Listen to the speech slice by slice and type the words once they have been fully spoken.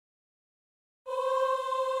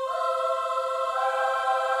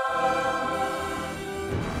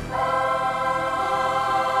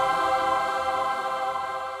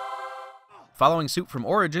Following suit from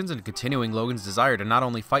Origins and continuing Logan's desire to not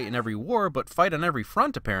only fight in every war, but fight on every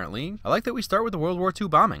front apparently, I like that we start with the World War II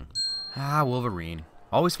bombing. Ah, Wolverine.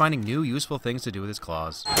 Always finding new, useful things to do with his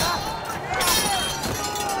claws.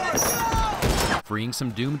 Freeing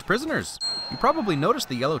some doomed prisoners. You probably noticed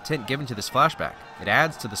the yellow tint given to this flashback. It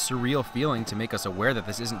adds to the surreal feeling to make us aware that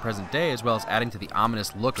this isn't present day, as well as adding to the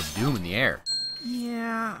ominous look of doom in the air.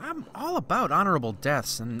 Yeah, I'm all about honorable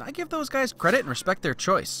deaths, and I give those guys credit and respect their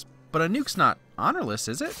choice. But a nuke's not honorless,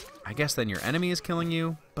 is it? I guess then your enemy is killing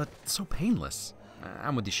you, but so painless.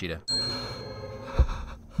 I'm with Yoshida.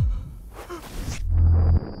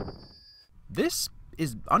 This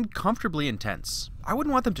is uncomfortably intense. I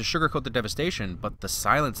wouldn't want them to sugarcoat the devastation, but the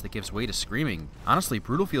silence that gives way to screaming. Honestly,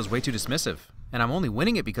 Brutal feels way too dismissive. And I'm only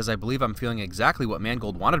winning it because I believe I'm feeling exactly what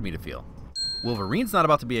Mangold wanted me to feel. Wolverine's not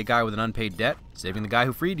about to be a guy with an unpaid debt, saving the guy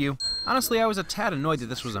who freed you. Honestly, I was a tad annoyed that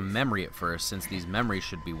this was a memory at first, since these memories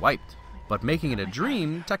should be wiped. But making it a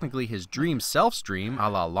dream, technically his dream self's dream,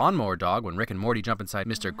 a la Lawnmower Dog when Rick and Morty jump inside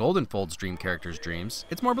Mr. Goldenfold's dream character's dreams,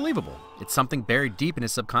 it's more believable. It's something buried deep in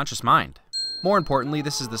his subconscious mind. More importantly,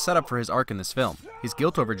 this is the setup for his arc in this film. His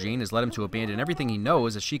guilt over Jean has led him to abandon everything he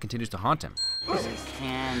knows as she continues to haunt him.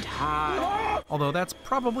 Can't hide. Although that's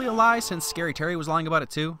probably a lie since Scary Terry was lying about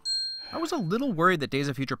it too. I was a little worried that Days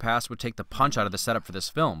of Future Past would take the punch out of the setup for this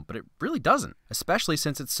film, but it really doesn't, especially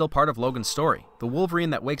since it's still part of Logan's story. The Wolverine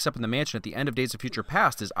that wakes up in the mansion at the end of Days of Future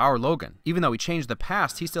Past is our Logan. Even though he changed the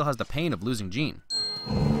past, he still has the pain of losing Jean.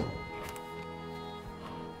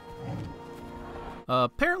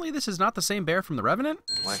 Apparently this is not the same bear from The Revenant.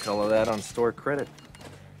 Like all of that on store credit.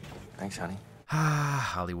 Thanks, honey.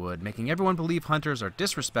 Ah, Hollywood, making everyone believe hunters are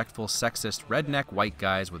disrespectful, sexist, redneck white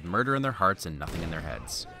guys with murder in their hearts and nothing in their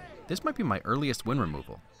heads. This might be my earliest win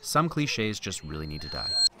removal. Some cliches just really need to die.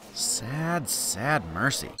 Sad, sad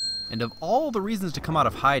mercy. And of all the reasons to come out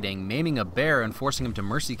of hiding, maiming a bear and forcing him to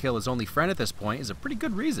mercy kill his only friend at this point is a pretty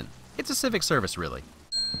good reason. It's a civic service, really.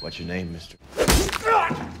 What's your name, mister?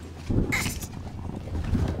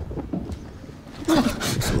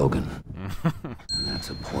 It's Logan. And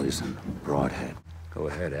that's a poison broadhead. Go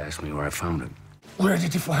ahead, ask me where I found it. Where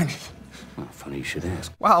did you find it? Well, funny you should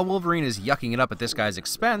ask. While Wolverine is yucking it up at this guy's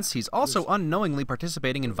expense, he's also unknowingly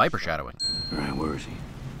participating in viper shadowing. All right, where is he?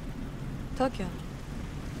 Tokyo.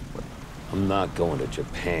 I'm not going to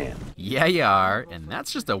Japan. Yeah, you are, and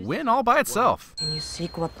that's just a win all by itself. And you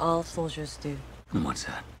seek what all soldiers do. And what's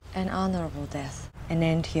that? An honorable death. An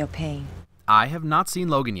end to your pain. I have not seen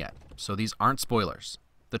Logan yet, so these aren't spoilers.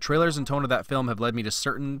 The trailers and tone of that film have led me to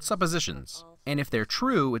certain suppositions. And if they're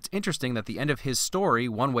true, it's interesting that the end of his story,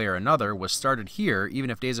 one way or another, was started here,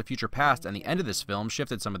 even if Days of Future Past and the end of this film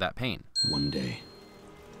shifted some of that pain. One day,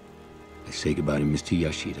 I say goodbye to Mr.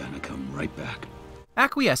 Yoshida and I come right back.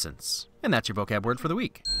 Acquiescence. And that's your vocab word for the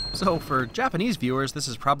week. So for Japanese viewers, this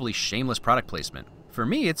is probably shameless product placement. For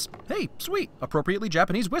me, it's, hey, sweet, appropriately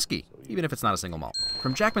Japanese whiskey, even if it's not a single malt.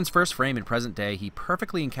 From Jackman's first frame in present day, he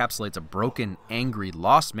perfectly encapsulates a broken, angry,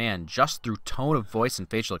 lost man just through tone of voice and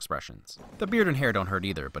facial expressions. The beard and hair don't hurt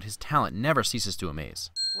either, but his talent never ceases to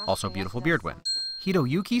amaze. Also beautiful beard win.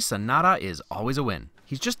 Hiroyuki Sanada is always a win.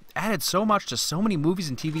 He's just added so much to so many movies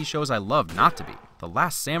and TV shows I love not to be. The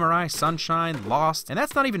Last Samurai, Sunshine, Lost, and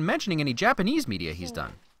that's not even mentioning any Japanese media he's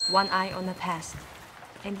done. One eye on the past,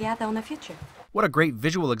 and the other on the future. What a great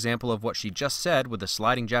visual example of what she just said with the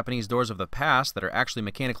sliding Japanese doors of the past that are actually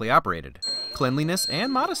mechanically operated. Cleanliness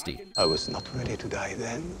and modesty. I was not ready to die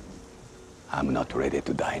then. I'm not ready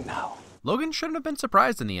to die now. Logan shouldn't have been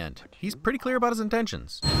surprised in the end. He's pretty clear about his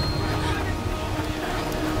intentions.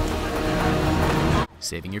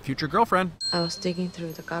 Saving your future girlfriend. I was digging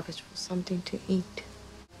through the garbage for something to eat.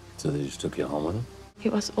 So they just took you home with them?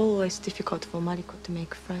 It was always difficult for Mariko to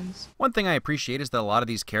make friends. One thing I appreciate is that a lot of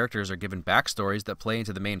these characters are given backstories that play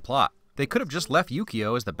into the main plot. They could have just left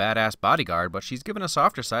Yukio as the badass bodyguard, but she's given a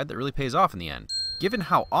softer side that really pays off in the end. Given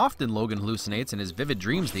how often Logan hallucinates in his vivid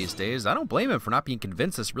dreams these days, I don't blame him for not being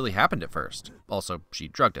convinced this really happened at first. Also, she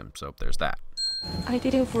drugged him, so there's that. I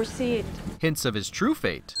didn't foresee it. Hints of his true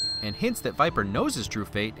fate, and hints that Viper knows his true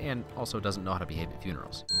fate and also doesn't know how to behave at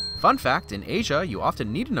funerals. Fun fact, in Asia, you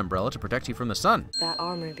often need an umbrella to protect you from the sun. That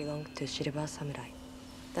armor belonged to Shiraba Samurai,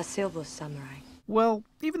 the Silver Samurai. Well,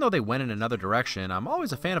 even though they went in another direction, I'm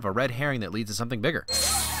always a fan of a red herring that leads to something bigger.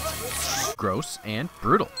 Gross and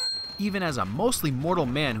brutal. Even as a mostly mortal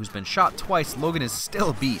man who's been shot twice, Logan is still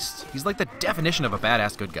a beast. He's like the definition of a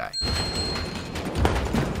badass good guy.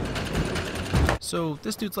 So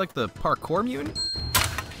this dude's like the parkour mutant?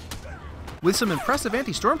 With some impressive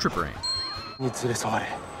anti-stormtrooper aim.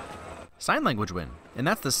 sign language win. And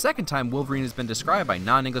that's the second time Wolverine has been described by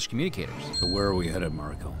non-English communicators. So where are we headed,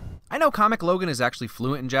 Mariko? I know comic Logan is actually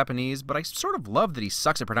fluent in Japanese, but I sort of love that he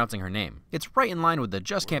sucks at pronouncing her name. It's right in line with the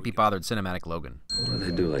just can't be bothered cinematic Logan. What do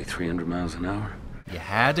they do, like 300 miles an hour? You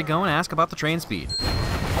had to go and ask about the train speed.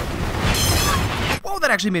 Whoa,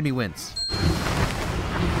 that actually made me wince.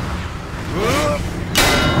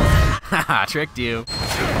 Haha, tricked you.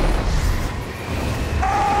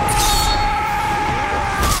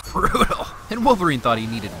 Brutal. And Wolverine thought he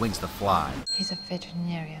needed wings to fly. He's a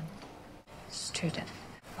veterinarian. Student.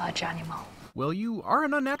 Large animal. Well, you are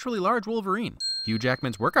an unnaturally large Wolverine. Hugh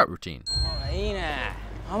Jackman's workout routine.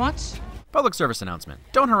 How much? Public service announcement.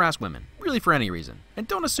 Don't harass women, really for any reason. And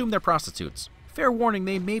don't assume they're prostitutes. Fair warning,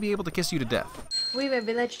 they may be able to kiss you to death. We were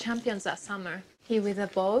village champions that summer. He with a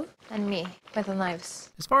bow, and me with the knives.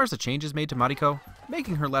 As far as the changes made to Mariko,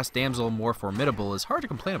 making her less damsel more formidable is hard to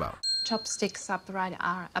complain about. Chopsticks upright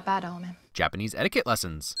are a bad omen. Japanese etiquette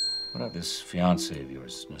lessons. What about this fiancé of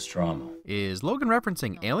yours, Nostromo? Is Logan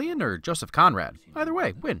referencing Alien or Joseph Conrad? Either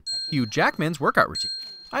way, win. Hugh Jackman's workout routine.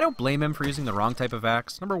 I don't blame him for using the wrong type of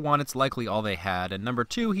axe. Number one, it's likely all they had, and number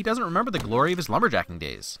two, he doesn't remember the glory of his lumberjacking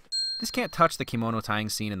days. This can't touch the kimono tying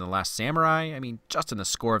scene in The Last Samurai, I mean, just in the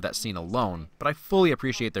score of that scene alone, but I fully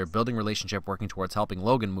appreciate their building relationship working towards helping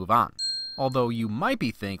Logan move on. Although you might be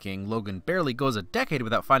thinking Logan barely goes a decade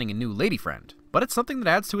without finding a new lady friend, but it's something that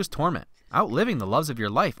adds to his torment. Outliving the loves of your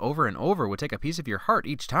life over and over would take a piece of your heart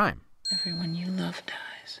each time. Everyone you love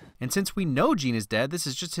dies. And since we know Jean is dead, this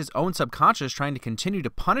is just his own subconscious trying to continue to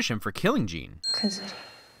punish him for killing Jean. Cousin,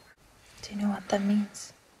 do you know what that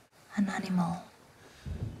means? An animal.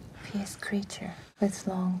 Fierce creature with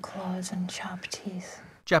long claws and sharp teeth.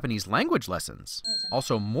 Japanese language lessons.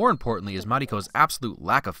 Also, more importantly, is Mariko's absolute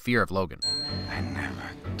lack of fear of Logan. I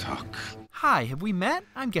never talk. Hi, have we met?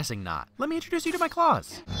 I'm guessing not. Let me introduce you to my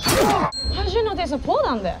claws. How did you know there's a pool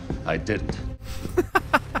down there? I didn't.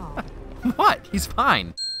 What? He's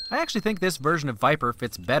fine. I actually think this version of Viper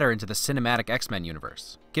fits better into the cinematic X-Men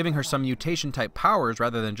universe, giving her some mutation-type powers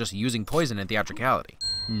rather than just using poison in theatricality.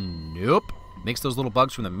 Nope. Makes those little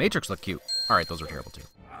bugs from the Matrix look cute. Alright, those are terrible too.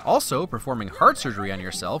 Also, performing heart surgery on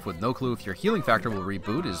yourself with no clue if your healing factor will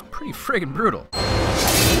reboot is pretty friggin' brutal.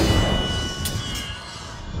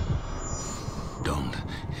 Don't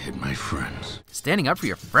hit my friends. Standing up for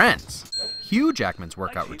your friends. Hugh Jackman's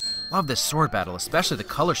workout routine. Love this sword battle, especially the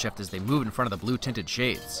color shift as they move in front of the blue-tinted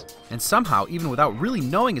shades. And somehow, even without really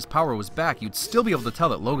knowing his power was back, you'd still be able to tell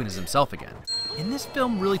that Logan is himself again. And this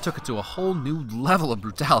film really took it to a whole new level of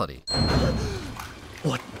brutality.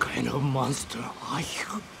 What kind of monster are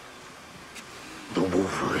you? The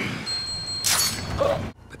Wolverine.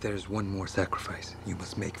 But there's one more sacrifice you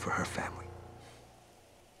must make for her family.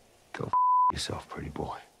 Go yourself, pretty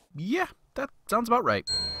boy. Yeah, that sounds about right.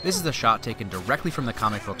 This is a shot taken directly from the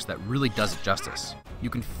comic books that really does it justice. You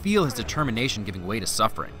can feel his determination giving way to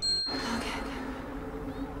suffering.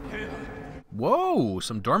 Whoa,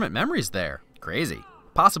 some dormant memories there. Crazy.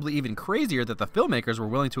 Possibly even crazier that the filmmakers were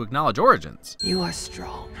willing to acknowledge origins. You are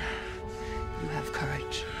strong. You have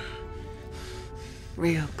courage.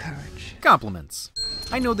 Real courage. Compliments.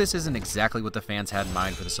 I know this isn't exactly what the fans had in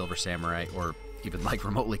mind for the Silver Samurai, or even like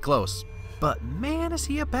remotely close, but man is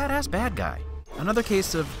he a badass bad guy. Another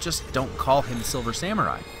case of just don't call him Silver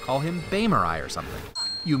Samurai, call him Baymarai or something.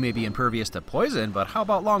 You may be impervious to poison, but how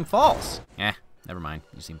about long falls? Never mind,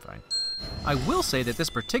 you seem fine. I will say that this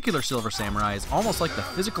particular Silver Samurai is almost like the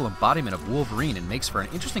physical embodiment of Wolverine and makes for an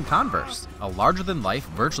interesting converse. A larger-than-life,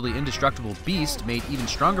 virtually indestructible beast made even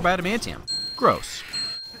stronger by adamantium. Gross.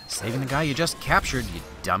 Saving the guy you just captured, you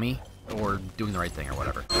dummy. Or doing the right thing or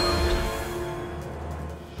whatever.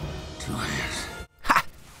 2 hands. Ha!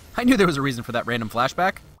 I knew there was a reason for that random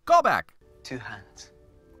flashback. Call back. 2 hands.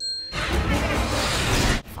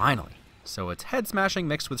 Finally. So it's head smashing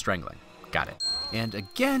mixed with strangling. Got it. And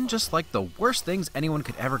again, just like the worst things anyone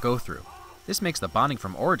could ever go through. This makes the bonding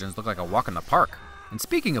from Origins look like a walk in the park. And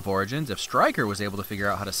speaking of Origins, if Stryker was able to figure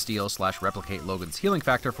out how to steal/replicate Logan's healing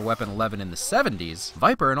factor for Weapon 11 in the 70s,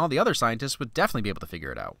 Viper and all the other scientists would definitely be able to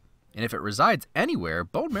figure it out. And if it resides anywhere,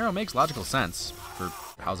 bone marrow makes logical sense for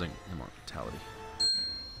housing immortality.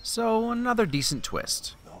 So, another decent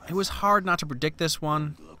twist. It was hard not to predict this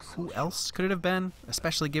one. Who else could it have been?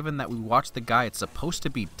 Especially given that we watched the guy it's supposed to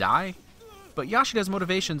be die? But Yoshida's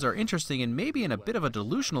motivations are interesting and maybe in a bit of a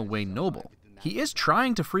delusional way noble. He is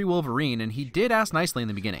trying to free Wolverine, and he did ask nicely in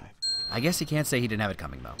the beginning. I guess he can't say he didn't have it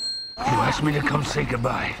coming, though. You asked me to come say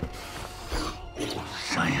goodbye.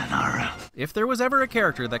 Sayonara. If there was ever a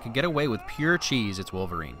character that could get away with pure cheese, it's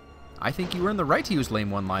Wolverine. I think you earned the right to use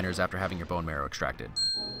lame one-liners after having your bone marrow extracted.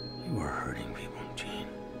 You were hurting people, Gene.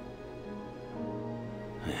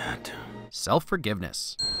 I had to.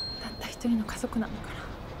 Self-forgiveness. たった一人の家族なんだから。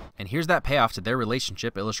 And here's that payoff to their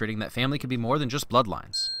relationship, illustrating that family can be more than just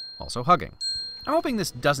bloodlines. Also hugging. I'm hoping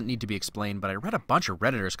this doesn't need to be explained, but I read a bunch of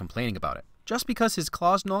Redditors complaining about it. Just because his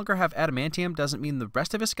claws no longer have adamantium doesn't mean the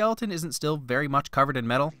rest of his skeleton isn't still very much covered in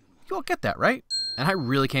metal. You all get that, right? And I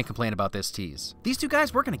really can't complain about this tease. These two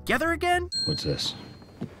guys working together again? What's this?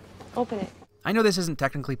 Open it. I know this isn't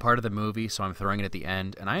technically part of the movie, so I'm throwing it at the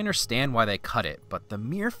end, and I understand why they cut it, but the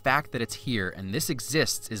mere fact that it's here and this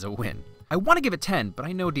exists is a win. I want to give it 10, but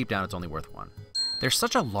I know deep down it's only worth 1. There's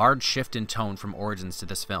such a large shift in tone from Origins to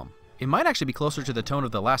this film. It might actually be closer to the tone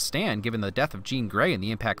of The Last Stand given the death of Jean Grey and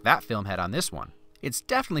the impact that film had on this one. It's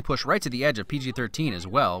definitely pushed right to the edge of PG-13 as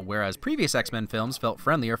well, whereas previous X-Men films felt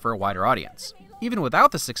friendlier for a wider audience. Even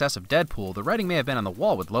without the success of Deadpool, the writing may have been on the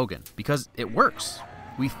wall with Logan, because it works.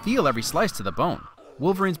 We feel every slice to the bone.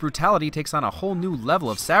 Wolverine's brutality takes on a whole new level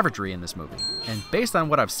of savagery in this movie, and based on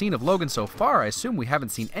what I've seen of Logan so far, I assume we haven't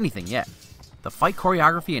seen anything yet. The fight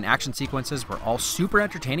choreography and action sequences were all super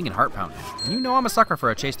entertaining and heart-pounding, and you know I'm a sucker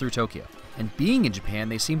for a chase through Tokyo. And being in Japan,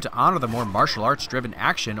 they seem to honor the more martial arts-driven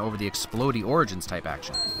action over the explodey Origins type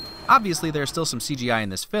action. Obviously, there's still some CGI in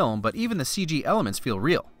this film, but even the CG elements feel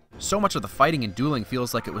real. So much of the fighting and dueling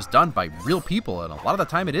feels like it was done by real people, and a lot of the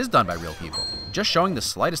time it is done by real people. Just showing the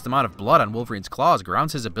slightest amount of blood on Wolverine's claws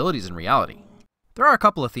grounds his abilities in reality. There are a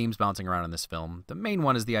couple of themes bouncing around in this film. The main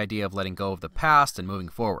one is the idea of letting go of the past and moving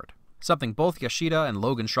forward, something both Yashida and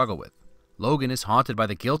Logan struggle with. Logan is haunted by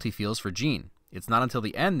the guilt he feels for Jean. It's not until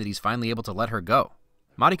the end that he's finally able to let her go.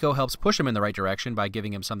 Mariko helps push him in the right direction by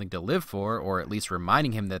giving him something to live for, or at least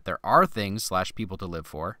reminding him that there are things/people to live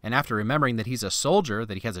for, and after remembering that he's a soldier,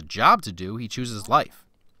 that he has a job to do, he chooses life.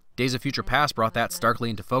 Days of Future Past brought that starkly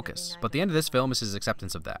into focus, but the end of this film is his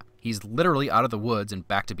acceptance of that. He's literally out of the woods and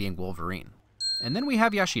back to being Wolverine. And then we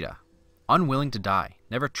have Yashida, unwilling to die,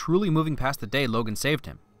 never truly moving past the day Logan saved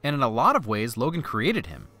him. And in a lot of ways, Logan created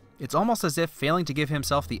him. It's almost as if failing to give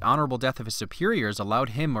himself the honorable death of his superiors allowed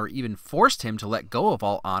him or even forced him to let go of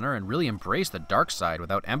all honor and really embrace the dark side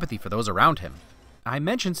without empathy for those around him. I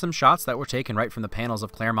mentioned some shots that were taken right from the panels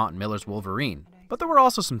of Claremont and Miller's Wolverine, but there were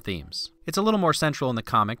also some themes. It's a little more central in the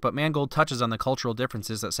comic, but Mangold touches on the cultural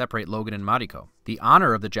differences that separate Logan and Mariko, the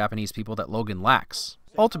honor of the Japanese people that Logan lacks.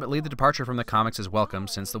 Ultimately, the departure from the comics is welcome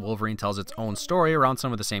since the Wolverine tells its own story around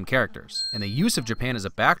some of the same characters, and the use of Japan as a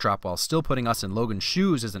backdrop while still putting us in Logan's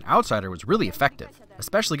shoes as an outsider was really effective,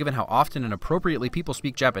 especially given how often and appropriately people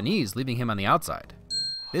speak Japanese, leaving him on the outside.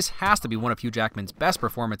 This has to be one of Hugh Jackman's best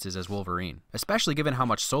performances as Wolverine, especially given how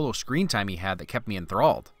much solo screen time he had that kept me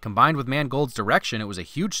enthralled. Combined with Mangold's direction, it was a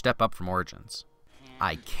huge step up from Origins.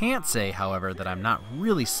 I can't say, however, that I'm not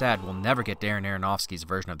really sad we'll never get Darren Aronofsky's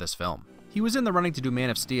version of this film. He was in the running to do Man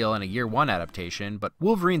of Steel and a Year One adaptation, but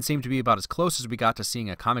Wolverine seemed to be about as close as we got to seeing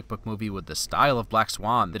a comic book movie with the style of Black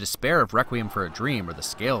Swan, the despair of Requiem for a Dream, or the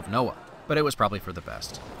scale of Noah. But it was probably for the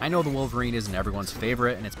best. I know the Wolverine isn't everyone's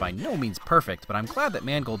favorite, and it's by no means perfect, but I'm glad that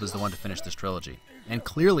Mangold is the one to finish this trilogy, and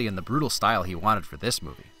clearly in the brutal style he wanted for this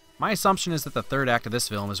movie. My assumption is that the third act of this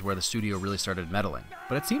film is where the studio really started meddling,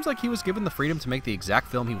 but it seems like he was given the freedom to make the exact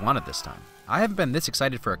film he wanted this time. I haven't been this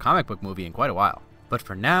excited for a comic book movie in quite a while. But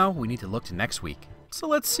for now, we need to look to next week. So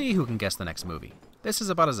let's see who can guess the next movie. This is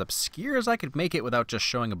about as obscure as I could make it without just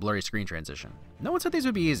showing a blurry screen transition. No one said these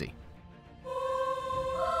would be easy.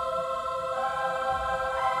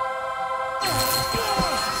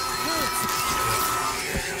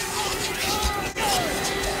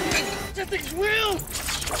 This thing's real!